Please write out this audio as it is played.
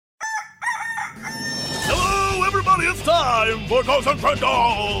everybody, it's time for Cox and Crendor!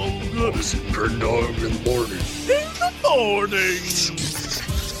 Cox and Crendor in the morning. In the morning!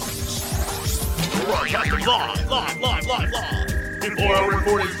 Broadcasting live! Before our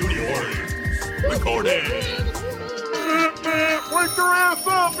recording studio audience. Recording! Wake your ass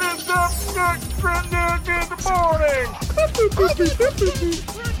up! It's Cox and Crendor in the morning!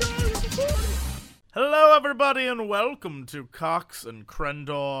 Hello, everybody, and welcome to Cox and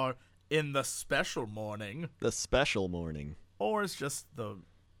Crendor in the special morning. The special morning. Or it's just the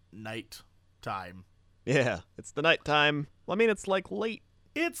night time. Yeah, it's the night time. Well, I mean, it's like late.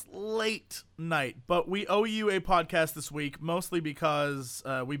 It's late night, but we owe you a podcast this week, mostly because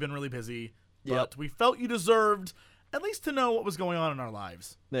we've been really busy. But Yep. we felt you deserved at least to know what was going on in our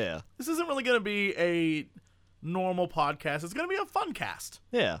lives. Yeah. This isn't really going to be a normal podcast. It's going to be a fun cast.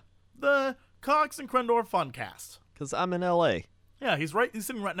 Yeah. The Cox and Crendor fun cast. Because I'm in L.A. Yeah, he's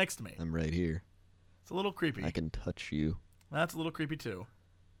sitting right next to me. I'm right here. It's a little creepy. I can touch you. That's a little creepy, too.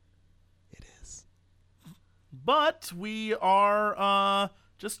 It is. But we are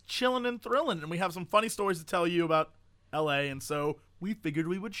just chilling and thrilling, and we have some funny stories to tell you about L.A., and so we figured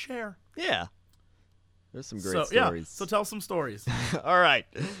we would share. Yeah. There's some great stories. So tell some stories. All right.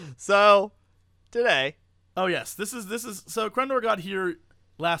 So, today. Oh, yes. This is so Crendor got here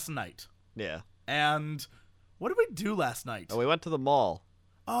last night. Yeah. And what did we do last night? Oh, we went to the mall.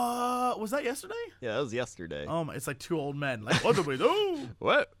 Was that yesterday? Yeah, that was yesterday. Oh my, it's like two old men. Like, what did we do?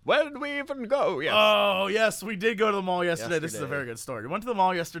 What? Where did we even go? Yes. Oh, yes, we did go to the mall yesterday. This is a very good story. We went to the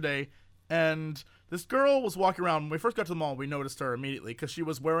mall yesterday, and this girl was walking around. When we first got to the mall, we noticed her immediately because she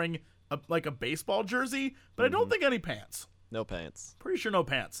was wearing a baseball jersey, but I don't think any pants. No pants. Pretty sure no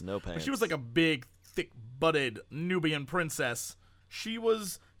pants. No pants. But she was like a big, thick-butted Nubian princess. She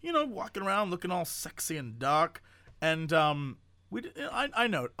was, walking around looking all sexy and dark, and I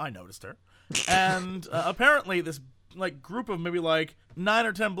noticed her, and apparently this group of maybe 9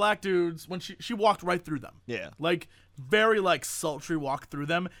 or 10 black dudes, when she walked right through them. Yeah. Very sultry walk through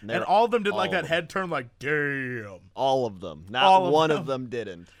them, and all of them did that them. head turn damn. All of them. Not All one of of them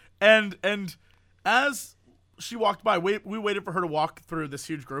didn't. And as she walked by, we waited for her to walk through this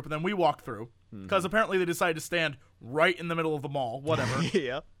huge group, and then we walked through, because apparently they decided to stand right in the middle of the mall, whatever.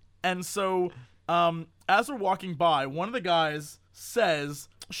 Yeah. And so, as we're walking by, one of the guys says,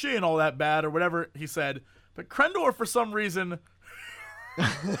 "She ain't all that bad," or whatever he said. But Crendor, for some reason,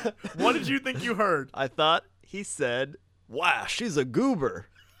 what did you think you heard? I thought he said, "Wow, she's a goober."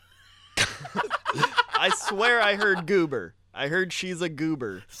 I swear I heard goober. I heard she's a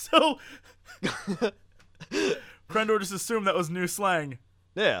goober. So, Crendor just assumed that was new slang.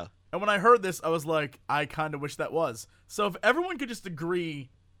 Yeah. And when I heard this, I was like, I kind of wish that was. So if everyone could just agree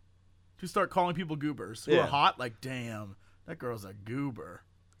to start calling people goobers who are hot, damn, that girl's a goober.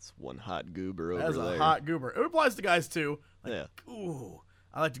 It's one hot goober over That's there. a hot goober. It applies to guys too. Yeah. Ooh,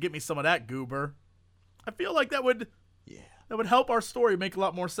 I like to get me some of that goober. I feel like that would help our story make a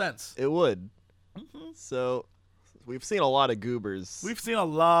lot more sense. It would. So, we've seen a lot of goobers. We've seen a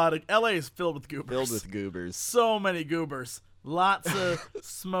lot of LA is filled with goobers. Filled with goobers. So many goobers. Lots of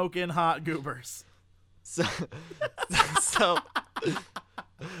smoking hot goobers. So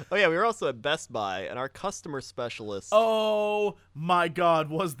oh yeah, we were also at Best Buy, and our customer specialist. Oh my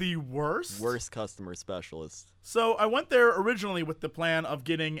God, was the worst. Worst customer specialist. So I went there originally with the plan of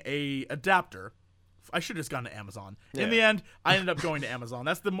getting a adapter. I should have just gone to Amazon. Yeah. In the end, I ended up going to Amazon.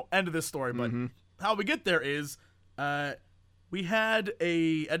 That's the end of this story. But how we get there is we had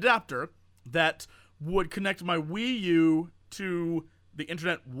a adapter that would connect my Wii U to the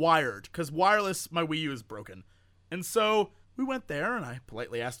internet wired, because wireless, my Wii U is broken. And so we went there, and I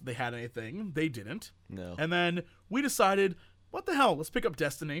politely asked if they had anything. They didn't. No. And then we decided, what the hell, let's pick up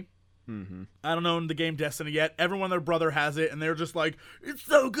Destiny. I don't own the game Destiny yet. Everyone, their brother has it, and they're just like, it's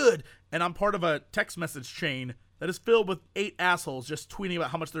so good. And I'm part of a text message chain that is filled with 8 assholes just tweeting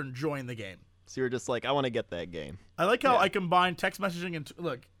about how much they're enjoying the game. So you were just like, I want to get that game. I like how I combine text messaging and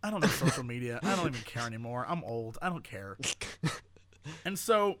look, I don't know social media. I don't even care anymore. I'm old. I don't care. And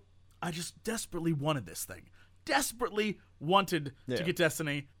so I just desperately wanted this thing. Desperately wanted to get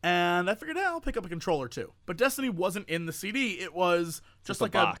Destiny, and I figured, I'll pick up a controller too. But Destiny wasn't in the CD. It was just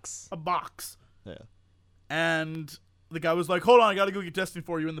like a box. A box. Yeah. And the guy was like, hold on, I got to go get Destiny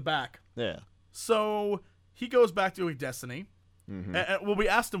for you in the back. Yeah. So he goes back to get Destiny. Well, we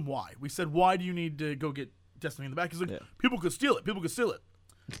asked him why. We said, why do you need to go get Destiny in the back? He's like, people could steal it. People could steal it.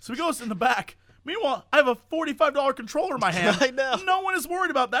 So he goes in the back. Meanwhile, I have a $45 controller in my hand. I know. No one is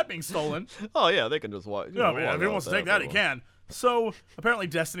worried about that being stolen. Oh, yeah, they can just watch. If he wants to take that, he can. So apparently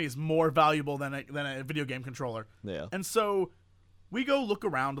Destiny is more valuable than a video game controller. Yeah. And so we go look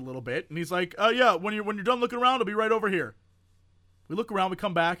around a little bit, and he's like, yeah, when you're done looking around, I'll be right over here. We look around, we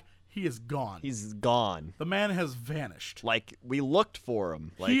come back, he is gone. He's gone. The man has vanished. Like, we looked for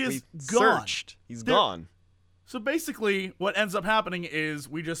him. Like, He is we gone. searched. He's gone. So basically, what ends up happening is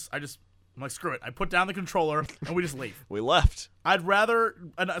I'm like, screw it. I put down the controller, and we just leave. We left. I went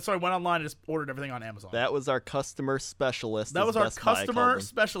online and just ordered everything on Amazon. That was our customer specialist. That was our Best Buy called customer him.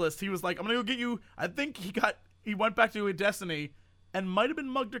 specialist. He was like, I'm going to go get you. I think he went back to Destiny and might have been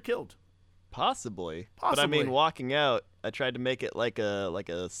mugged or killed. Possibly. But I mean, walking out, I tried to make it like a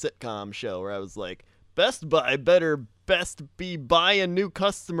sitcom show where I was like, Best Buy better best be buying new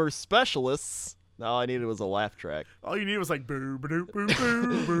customer specialists. All I needed was a laugh track. All you needed was like boo boo boo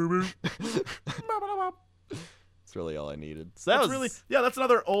boo boo boo. That's really all I needed. So that's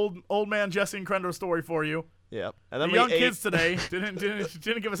another old man Jesse and Crendor story for you. Yeah. And then The young kids today didn't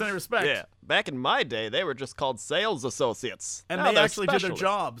give us any respect. Yeah. Back in my day, they were just called sales associates. And Now they they're actually did their specialists.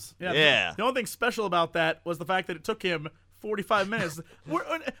 jobs. Yeah. The only thing special about that was the fact that it took him 45 minutes.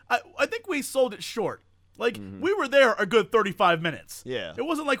 I think we sold it short. Like, we were there a good 35 minutes. Yeah. It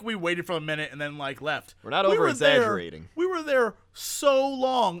wasn't like we waited for a minute and then, like, left. We're not over-exaggerating. We were there so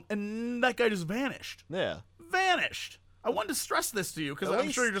long, and that guy just vanished. Yeah. Vanished. I wanted to stress this to you, because At I'm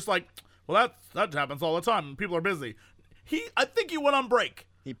least- sure you're just like, well, that happens all the time, and people are busy. I think he went on break.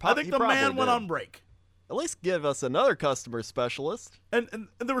 I think the man went on break. At least give us another customer specialist. And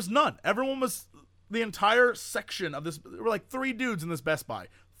there was none. The entire section of this, there were like 3 dudes in this Best Buy.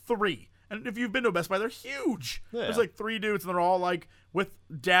 3. And if you've been to a Best Buy, they're huge. Yeah. There's like 3 dudes, and they're all like with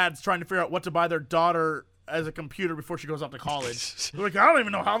dads trying to figure out what to buy their daughter as a computer before she goes off to college. They're like, I don't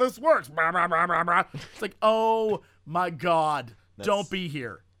even know how this works. Blah, blah, blah, blah, blah. It's like, oh my God, don't be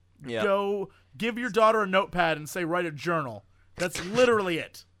here. Yeah. Go give your daughter a notepad and say, write a journal. That's literally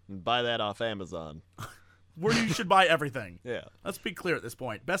it. And buy that off Amazon. Where you should buy everything. Yeah. Let's be clear at this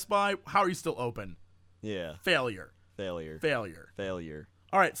point. Best Buy, how are you still open? Yeah. Failure. Failure.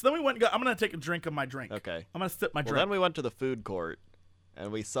 All right, so then we went and I'm going to take a drink of my drink. Okay. I'm going to sip my Well, drink. then we went to the food court, and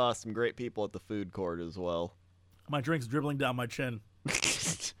we saw some great people at the food court as well. My drink's dribbling down my chin.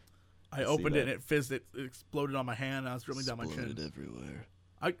 I opened it and it fizzed. It exploded on my hand. And I was dribbling down my chin. Everywhere.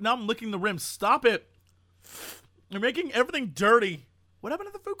 Now I'm licking the rim. Stop it. You're making everything dirty. What happened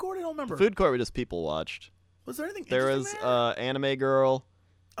at the food court? I don't remember. Food court, we just people watched. Was there anything There interesting was there? anime girl.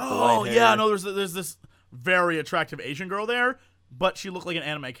 Oh, white yeah. hair. No, there's this very attractive Asian girl there, but she looked like an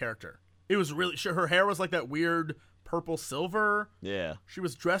anime character. It was really her hair was like that weird purple silver. Yeah. She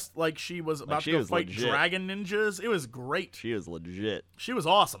was dressed like she was about she to go was fight legit. dragon ninjas. It was great. She is legit. She was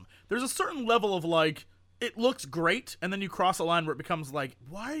awesome. There's a certain level of like, it looks great, and then you cross a line where it becomes like,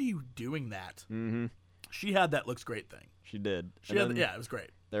 why are you doing that? Mm-hmm. She had that looks great thing. She did. Yeah, it was great.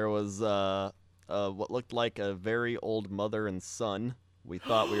 There was what looked like a very old mother and son. We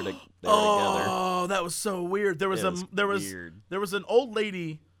thought they were together. Oh, that was so weird. There was weird. there was an old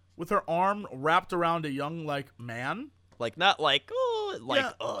lady with her arm wrapped around a young man. Like not like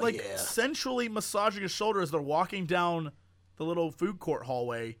sensually massaging his shoulder as they're walking down the little food court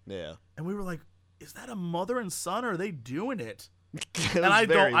hallway. Yeah. And we were like, is that a mother and son, or are they doing it? It And was I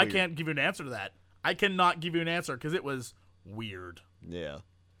very weird. can't give you an answer to that. I cannot give you an answer because it was weird. Yeah.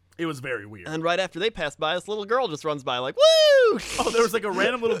 It was very weird. And right after they passed by, this little girl just runs by like, woo! Oh, there was like a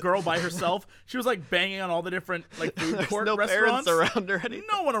random little girl by herself. She was like banging on all the different like food There's court no restaurants. parents around or anything.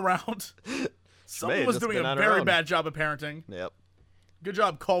 No one around. may Someone have was just doing been a on her very own. bad job of parenting. Yep. Good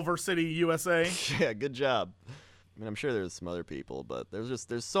job, Culver City, USA. Yeah, good job. I mean, I'm sure there's some other people, but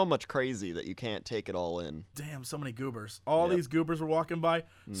there's so much crazy that you can't take it all in. Damn, so many goobers. All Yep. these goobers were walking by.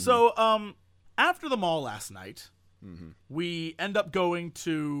 So, after the mall last night, we end up going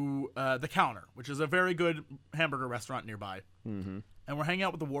to The Counter, which is a very good hamburger restaurant nearby. Mm-hmm. And we're hanging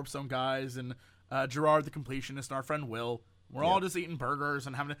out with the Warp Zone guys and Gerard the Completionist and our friend Will. We're all just eating burgers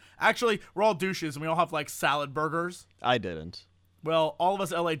and having actually, we're all douches and we all have like salad burgers. I didn't. Well, all of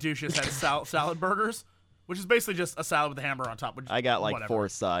us LA douches had salad burgers, which is basically just a salad with a hamburger on top. Which, I got like whatever. 4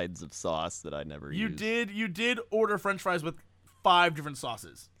 sides of sauce that I never You used. did order French fries with 5 different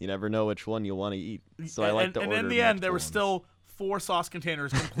sauces. You never know which one you want to eat. So I like to order And in the end, there multiple were ones. still 4 sauce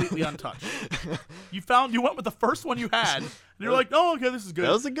containers completely untouched. You went with the first one you had, and you're like, oh, okay, this is good.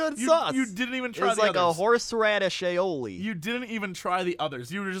 That was a good You- sauce. You didn't even It try was the like others. a horseradish aioli. You didn't even try the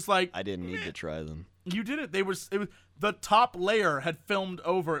others. You were just like, I didn't need to try them. you didn't. It was the top layer had filmed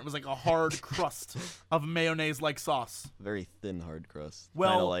over. It was like a hard crust of mayonnaise-like sauce. Very thin, hard crust. Well-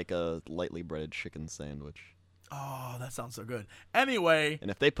 kind of like a lightly breaded chicken sandwich. Oh, that sounds so good. Anyway, And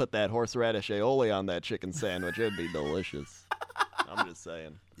if they put that horseradish aioli on that chicken sandwich, it'd be delicious. I'm just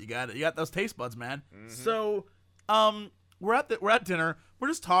saying. you got it. You got those taste buds, man. Mm-hmm. So, we're at dinner. We're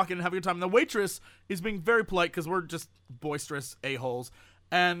just talking and having a good time. And the waitress is being very polite because we're just boisterous a-holes.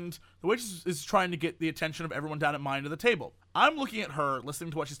 And the waitress is trying to get the attention of everyone down at my end of the table. I'm looking at her,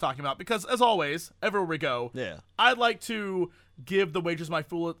 listening to what she's talking about, because, as always, everywhere we go, I'd like to give the waitress my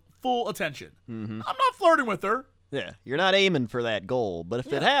full attention. I'm not flirting with her. Yeah, you're not aiming for that goal, but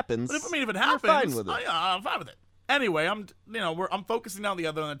if it happens, if it happens, you're fine with it. I'm fine with it. Anyway, I'm focusing on the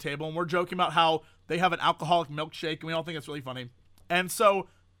other on the table, and we're joking about how they have an alcoholic milkshake, and we all think it's really funny. And so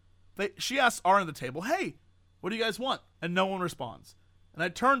she asks our end of the table, "Hey, what do you guys want?" And no one responds. And I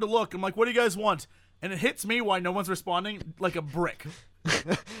turn to look. I'm like, "What do you guys want?" And it hits me why no one's responding like a brick.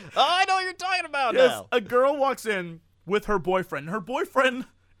 Oh, I know what you're talking about now. A girl walks in with her boyfriend. Her boyfriend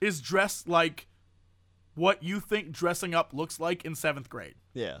is dressed like what you think dressing up looks like in 7th grade.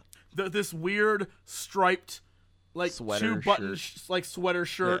 Yeah. This weird striped, like sweater 2-button sweater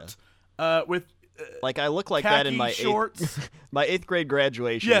shirt with like I look like that in my shorts. My 8th grade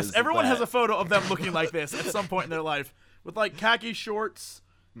graduation. Yes, everyone has a photo of them looking like this at some point in their life with like khaki shorts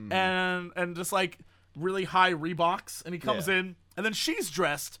and just like really high Reeboks, and he comes in, and then she's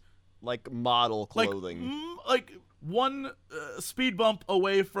dressed like model clothing, like one speed bump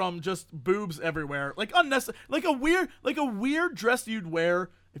away from just boobs everywhere, like unnecessary, like a weird dress you'd wear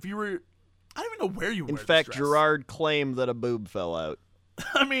if you were. I don't even know where you wear. In fact, this dress. Gerard claimed that a boob fell out.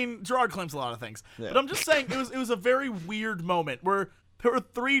 I mean, Gerard claims a lot of things, but I'm just saying it was a very weird moment where there were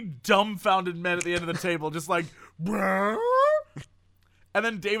 3 dumbfounded men at the end of the table, just like, bruh. And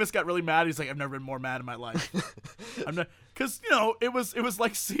then Davis got really mad. He's like, "I've never been more mad in my life." I'm not, because it was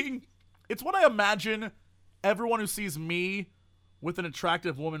like seeing. It's what I imagine everyone who sees me with an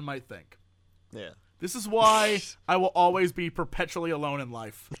attractive woman might think. Yeah. This is why I will always be perpetually alone in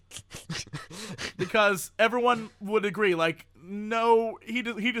life. Because everyone would agree, like, no, he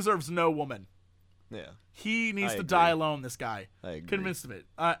deserves no woman. Yeah. He needs to die alone, this guy. I agree. Convinced of it.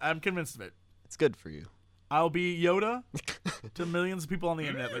 I'm convinced of it. It's good for you. I'll be Yoda to millions of people on the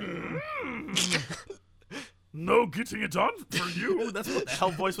internet. Like, no getting it on for you. That's what the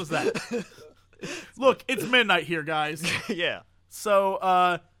hell voice was that? Look, it's midnight here, guys. Yeah. So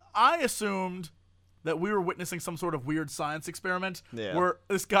I assumed that we were witnessing some sort of weird science experiment where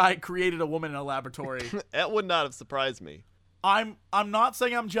this guy created a woman in a laboratory. That would not have surprised me. I'm not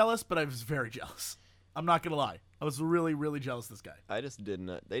saying I'm jealous, but I was very jealous. I'm not gonna lie. I was really, really jealous of this guy. I just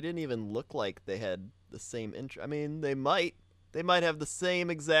didn't. They didn't even look like they had the same interest. I mean, they might have the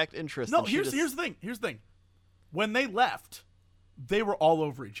same exact interest. No, here's the thing. Here's the thing. When they left, they were all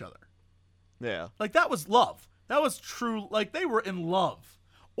over each other. Yeah. Like, that was love. That was true. Like, they were in love.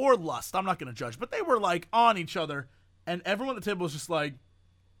 Or lust. I'm not going to judge. But they were, like, on each other. And everyone at the table was just like,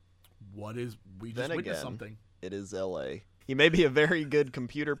 we just witnessed something. It is L.A. He may be a very good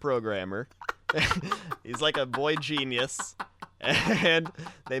computer programmer. He's like a boy genius. And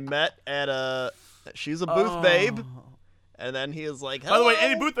they met at she's a booth babe. And then he was like, hello. By the way,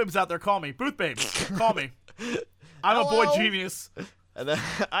 any booth babes out there, call me. Booth babes, call me. I'm a boy genius. And then,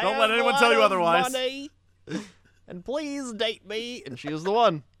 don't let anyone tell you otherwise. Money, and please date me. And she was the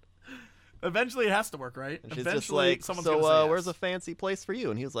one. Eventually it has to work, right? And she's Eventually, just like, so where's a fancy place for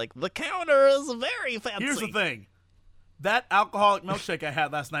you? And he was like, the counter is very fancy. Here's the thing. That alcoholic milkshake I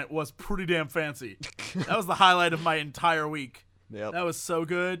had last night was pretty damn fancy. That was the highlight of my entire week. Yep. That was so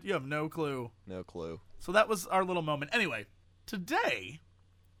good. You have no clue. No clue. So that was our little moment. Anyway, today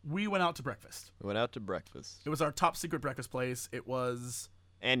we went out to breakfast. We went out to breakfast. It was our top secret breakfast place. It was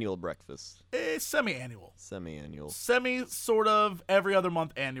annual breakfast. Semi-annual. Sort of every other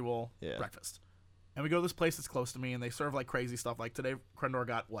month annual breakfast. And we go to this place that's close to me, and they serve like crazy stuff. Like today, Crendor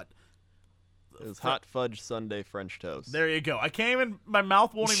got what? It was hot fudge sundae French toast. There you go. I can't even, my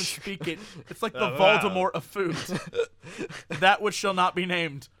mouth won't even speak it. It's like the Voldemort of food. That which shall not be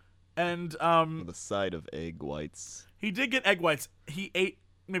named. And with a side of egg whites. He did get egg whites. He ate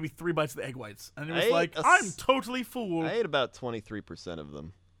maybe 3 bites of the egg whites. And he was like, I'm totally full. I ate about 23% of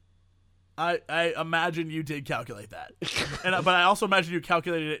them. I imagine you did calculate that. But I also imagine you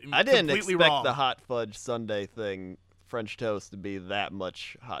calculated it I didn't completely expect wrong. The hot fudge sundae thing, French toast, to be that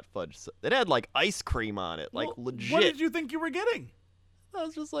much hot fudge. It had like ice cream on it, like legit. What did you think you were getting? That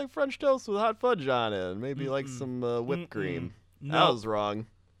was just like French toast with hot fudge on it, and maybe like some whipped cream. I was wrong.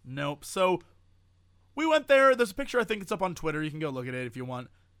 Nope. So we went there. There's a picture. I think it's up on Twitter. You can go look at it if you want.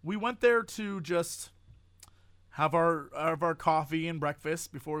 We went there to just have our coffee and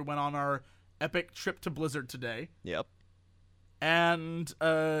breakfast before we went on our epic trip to Blizzard today. Yep. And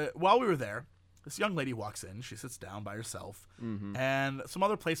while we were there, this young lady walks in. She sits down by herself, and some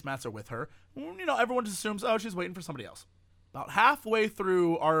other placemats are with her. You know, everyone just assumes, oh, she's waiting for somebody else. About halfway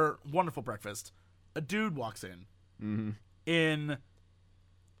through our wonderful breakfast, a dude walks in, in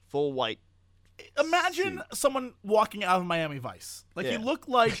full white. Imagine suit. someone walking out of Miami Vice. Like, he looked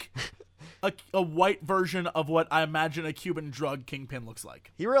like a white version of what I imagine a Cuban drug kingpin looks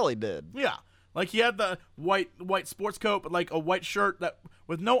like. He really did. Yeah. Like, he had the white sports coat, but like a white shirt that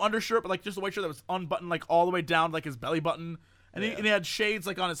with no undershirt, but like just a white shirt that was unbuttoned like all the way down like his belly button. And, he had shades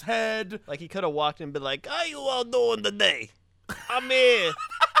like on his head. Like, he could have walked in and been like, "How you all doing today? I'm here."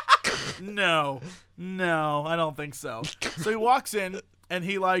 No, I don't think so. So he walks in and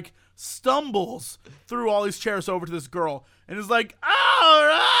he like stumbles through all these chairs over to this girl and is like, "All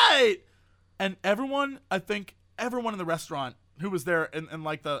right." And I think everyone in the restaurant who was there in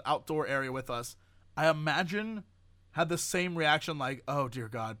like the outdoor area with us, I imagine had the same reaction, like, "Oh dear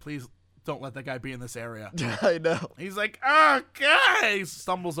God, please don't let that guy be in this area." I know. He's like, "Okay." He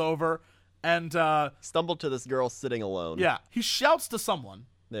stumbles over and Stumbled to this girl sitting alone. yeah, he shouts to someone.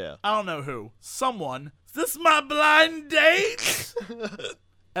 Yeah. I don't know who. Someone. Is this my blind date?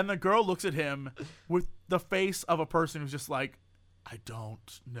 And the girl looks at him with the face of a person who's just like, "I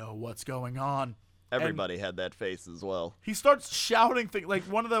don't know what's going on." Everybody had that face as well. He starts shouting things. Like,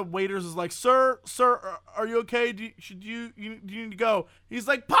 one of the waiters is like, Sir, are you okay? Do you need to go? He's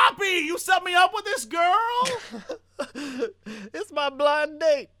like, "Poppy, you set me up with this girl?" It's my blind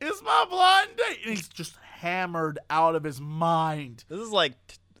date. "It's my blind date." And he's just hammered out of his mind. This is like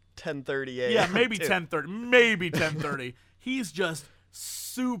 10:30 a.m. Yeah, maybe too. 10:30. Maybe 10:30. He's just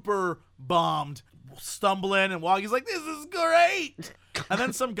super bombed, stumbling and walking. He's like, "This is great." And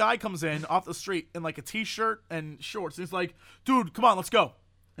then some guy comes in off the street in like a t-shirt and shorts. And he's like, "Dude, come on, let's go."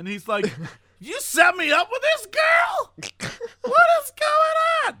 And he's like, "You set me up with this girl? What is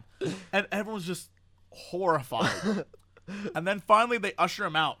going on?" And everyone's just horrified. And then finally they usher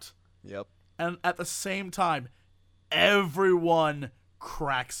him out. Yep. And at the same time, everyone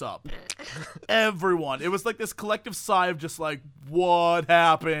cracks up. Everyone. It was like this collective sigh of just like, what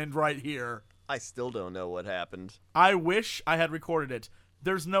happened right here? I still don't know what happened. I wish I had recorded it.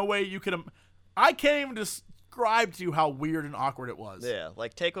 There's no way you could. I can't even describe to you how weird and awkward it was. Yeah,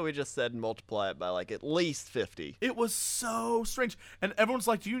 like take what we just said and multiply it by like at least 50. It was so strange. And everyone's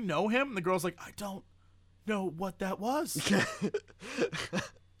like, "Do you know him?" And the girl's like, "I don't know what that was."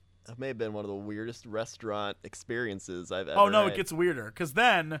 That may have been one of the weirdest restaurant experiences I've ever Oh no, had. it gets weirder. Because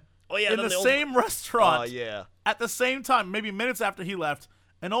then, in then the old- same restaurant, Oh, yeah. at the same time, maybe minutes after he left,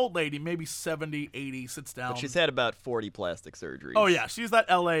 an old lady, maybe 70, 80, sits down. But she's had about 40 plastic surgeries. Oh yeah, she's that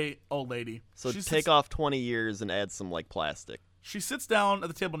LA old lady. So she take off 20 years and add some like plastic. She sits down at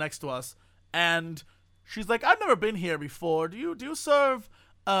the table next to us, and she's like, "I've never been here before. Do you serve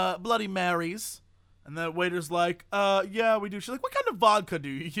Bloody Marys?" And the waiter's like, "Yeah, we do." She's like, "What kind of vodka do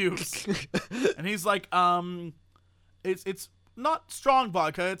you use?" And he's like, It's not strong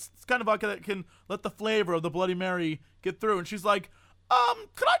vodka. It's kind of vodka that can let the flavor of the Bloody Mary get through." And she's like,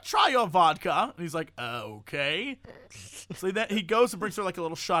 "Could I try your vodka?" And he's like, "Okay." So then he goes and brings her like a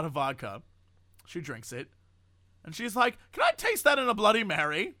little shot of vodka. She drinks it. And she's like, "Can I taste that in a Bloody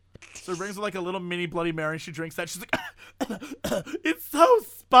Mary?" So he brings her like a little mini Bloody Mary. She drinks that. She's like, "It's so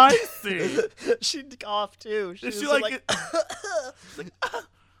spicy." She coughed too. She She was like,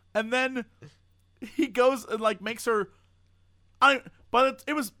 and then he goes and like makes her. But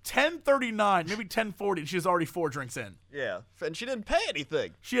it was 10:39, maybe 10:40, and she's already 4 drinks in. yeah, and she didn't pay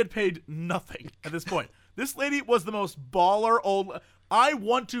anything. She had paid nothing at this point. This lady was the most baller old. I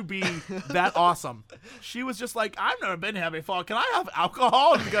want to be that awesome. She was just like, "I've never been here before. Can I have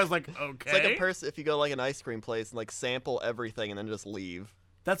alcohol?" And the guy's like, "Okay." It's like a person if you go to like an ice cream place and like sample everything and then just leave.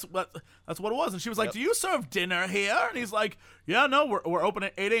 That's what it was. And she was like, Yep. "Do you serve dinner here?" And he's like, "Yeah, no, we're open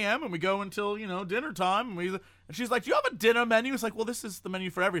at 8 a.m. and we go until, dinner time." And she's like, "Do you have a dinner menu?" He's like, "Well, this is the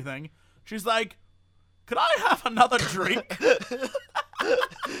menu for everything." She's like, "Could I have another drink?"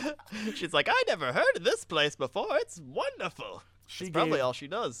 She's like, "I never heard of this place before. It's wonderful." She That's probably gave- all she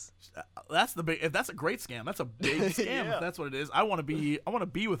does. That's the big. If that's a great scam, that's a big scam. Yeah. If that's what it is, I want to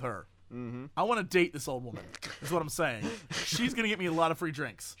be with her. Mm-hmm. I want to date this old woman. Is what I'm saying. She's gonna get me a lot of free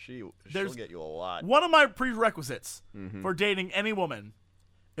drinks. She'll There's- get you a lot. One of my prerequisites for dating any woman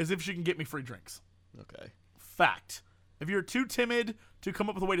is if she can get me free drinks. Okay. Fact. If you're too timid to come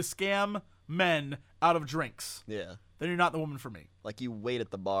up with a way to scam men out of drinks, Yeah. then you're not the woman for me. Like you wait at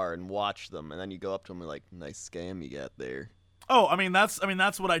the bar and watch them, and then you go up to them and like, "Nice scam you got there." Oh,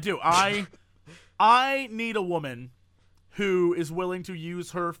 that's what I do. I need a woman who is willing to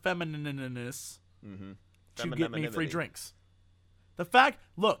use her feminineness to get me free Femininity. drinks.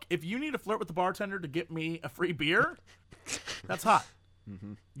 Look, if you need to flirt with the bartender to get me a free beer, that's hot.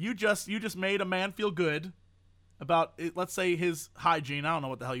 You just made a man feel good about it, let's say his hygiene. I don't know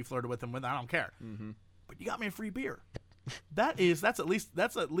what the hell you flirted with him with. I don't care. But you got me a free beer. That's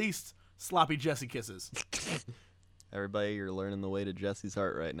at least sloppy Jesse kisses. Everybody, you're learning the way to Jesse's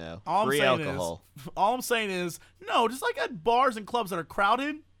heart right now. All Free alcohol. All I'm saying is, no, just like at bars and clubs that are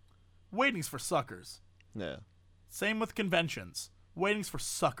crowded, waiting's for suckers. Yeah. Same with conventions. Waiting's for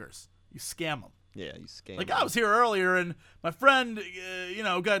suckers. You scam them. Yeah, you scam Like, them. I was here earlier, and my friend,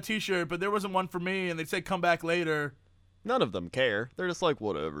 got a T-shirt, but there wasn't one for me, and they'd say, come back later. None of them care. They're just like,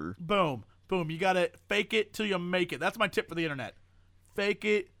 whatever. Boom. Boom. You got to fake it till you make it. That's my tip for the internet. Fake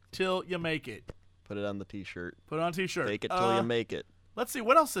it till you make it. Put it on the T-shirt. Put it on a T-shirt. Fake it till you make it. Let's see.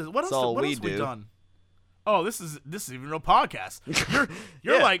 What else have we done? Oh, this is even a real podcast.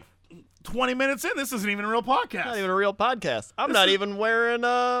 You're Yeah. like 20 minutes in. This isn't even a real podcast. Not even a real podcast. I'm not even wearing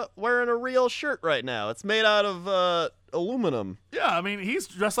a real shirt right now. It's made out of aluminum. Yeah, I mean, he's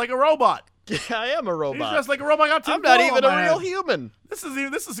dressed like a robot. Yeah, I am a robot. He's dressed like a robot. Got I'm not even a real human. This is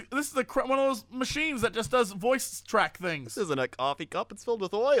one of those machines that just does voice track things. This isn't a coffee cup. It's filled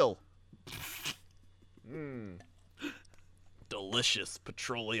with oil. Delicious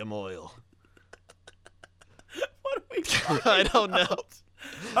petroleum oil. What are we talking I don't know.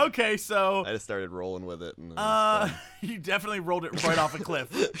 Okay, so I just started rolling with it. And you definitely rolled it right off a cliff.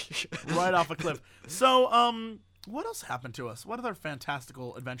 Right off a cliff. So, what else happened to us? What other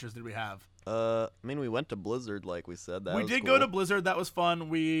fantastical adventures did we have? I mean, we went to Blizzard, like we said. We did go to Blizzard. That was fun.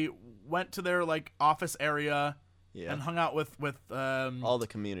 We went to their office area and hung out with all the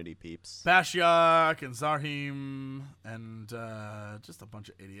community peeps. Bashiak and Zarhim and just a bunch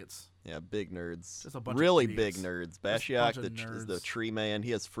of idiots. Yeah, big nerds. Just a bunch really of idiots. big nerds. Just a Bashiak bunch of is the nerds. tree man.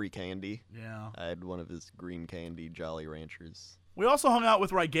 He has free candy. Yeah. I had one of his green candy Jolly Ranchers. We also hung out with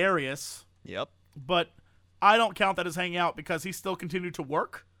Rigarius, Yep. but I don't count that as hanging out because he still continued to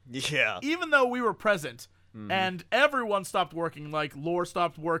work. Yeah. Even though we were present and everyone stopped working, like Lore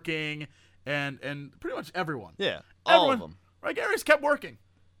stopped working and pretty much everyone. Yeah. All Everyone, of them. Rigarius kept working.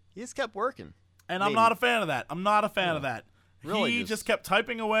 He just kept working. And I'm not a fan of that. I'm not a fan of that. Really he just kept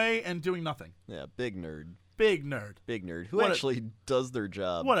typing away and doing nothing. Yeah, big nerd. Big nerd. Big nerd. Who What a- actually does their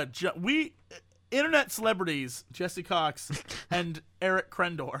job. What a we internet celebrities, Jesse Cox and Eric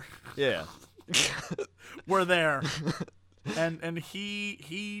Krendor Yeah. were there. and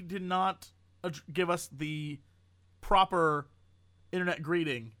he did not give us the proper internet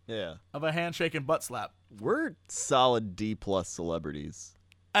greeting Yeah. of a handshake and butt slap. We're solid D+ celebrities.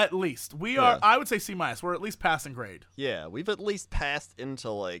 At least we Yeah. are. I would say C-. We're at least passing grade. Yeah, we've at least passed into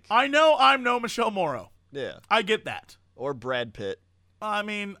I know I'm no Michelle Morrow. yeah, I get that. or Brad Pitt. I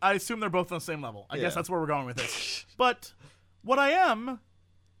mean, I assume they're both on the same level. I Yeah. guess that's where we're going with this. But what I am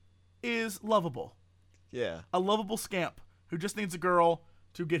is lovable. Yeah. A lovable scamp who just needs a girl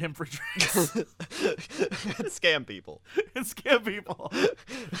to get him free drinks Scam people. and scam people.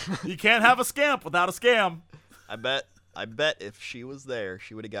 You can't have a scamp without a scam. I bet if she was there,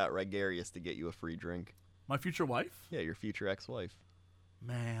 she would have got Rigarius to get you a free drink. My future wife? Yeah, your future ex-wife.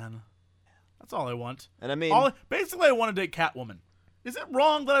 Man. That's all I want. And I mean, Basically, I want to date Catwoman. Is it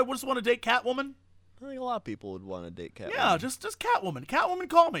wrong that I just want to date Catwoman? I think a lot of people would want to date Catwoman. Yeah, just Catwoman. Catwoman,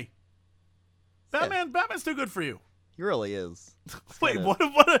 call me. Batman's too good for you. He really is. Wait, kinda-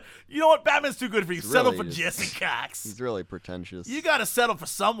 what? You know what? Batman's too good for you. He Settle really for is. Jesse Cox. He's really pretentious. You gotta settle for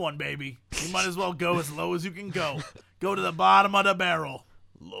someone, baby. You might as well go as low as you can go. Go to the bottom of the barrel.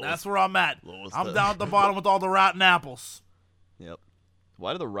 That's where I'm at. I'm down at the bottom with all the rotten apples. Yep.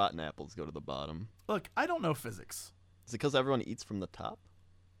 Why do the rotten apples go to the bottom? Look, I don't know physics. Is it because everyone eats from the top?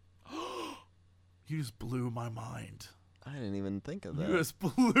 You just blew my mind. I didn't even think of that. You just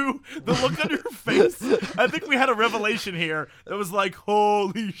blew the look on your face. I think we had a revelation here that was like,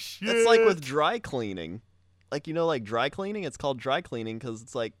 holy shit. It's like with dry cleaning. Like, like dry cleaning? It's called dry cleaning because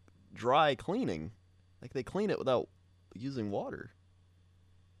it's like dry cleaning. Like they clean it without using water.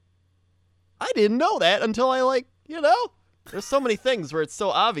 I didn't know that until I there's so many things where it's so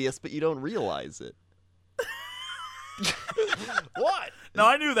obvious but you don't realize it. What? No,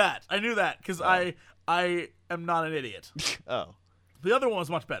 I knew that. Because I am not an idiot. Oh. The other one was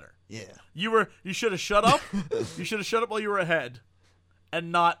much better. Yeah. You should have shut up. You should have shut up while you were ahead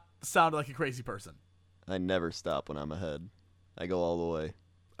and not sounded like a crazy person. I never stop when I'm ahead. I go all the way.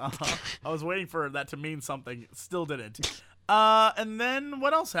 I was waiting for that to mean something. Still didn't. And then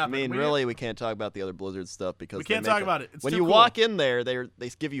what else I happened? mean, really, we can't talk about the other Blizzard stuff because We can't talk about it. It's when too you cool. walk in there, they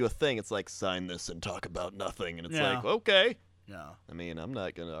give you a thing. It's like, sign this and talk about nothing. And it's Yeah. like, okay. Yeah. I mean, I'm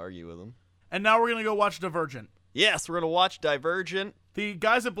not going to argue with them. And now we're going to go watch Divergent. Yes, we're going to watch Divergent. The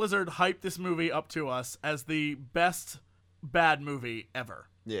guys at Blizzard hyped this movie up to us as the best bad movie ever.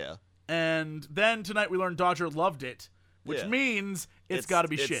 Yeah. And then tonight we learned Dodger loved it, which Yeah. means it's got to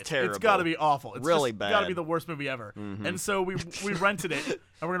be shit. Terrible. It's got to be awful. It's really just bad. got to be the worst movie ever. Mm-hmm. And so we rented it,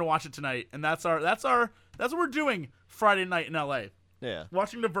 and we're gonna watch it tonight. And that's what we're doing Friday night in LA. Yeah.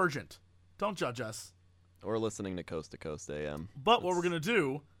 Watching Divergent. Don't judge us. Or listening to Coast AM. But what we're gonna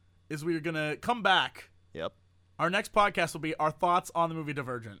do is we're gonna come back. Yep. Our next podcast will be our thoughts on the movie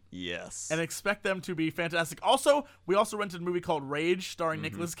Divergent. Yes. And expect them to be fantastic. Also, we also rented a movie called Rage starring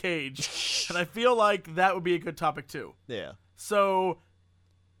Nicolas Cage. And I feel like that would be a good topic too. Yeah. So,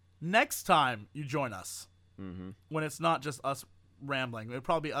 next time you join us, Mm-hmm. when it's not just us rambling, it'll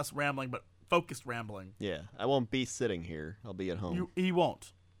probably be us rambling, but focused rambling. Yeah. I won't be sitting here. I'll be at home. He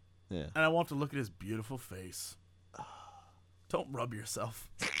won't. Yeah. And I won't have to look at his beautiful face. Don't rub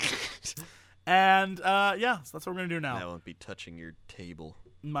yourself. And, yeah, so that's what we're going to do now. I won't be touching your table.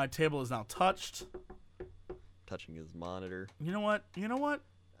 My table is now touched. Touching his monitor. You know what?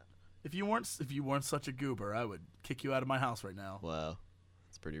 If you weren't such a goober, I would kick you out of my house right now. Wow.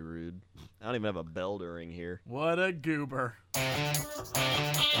 That's pretty rude. I don't even have a bell to ring here. What a goober.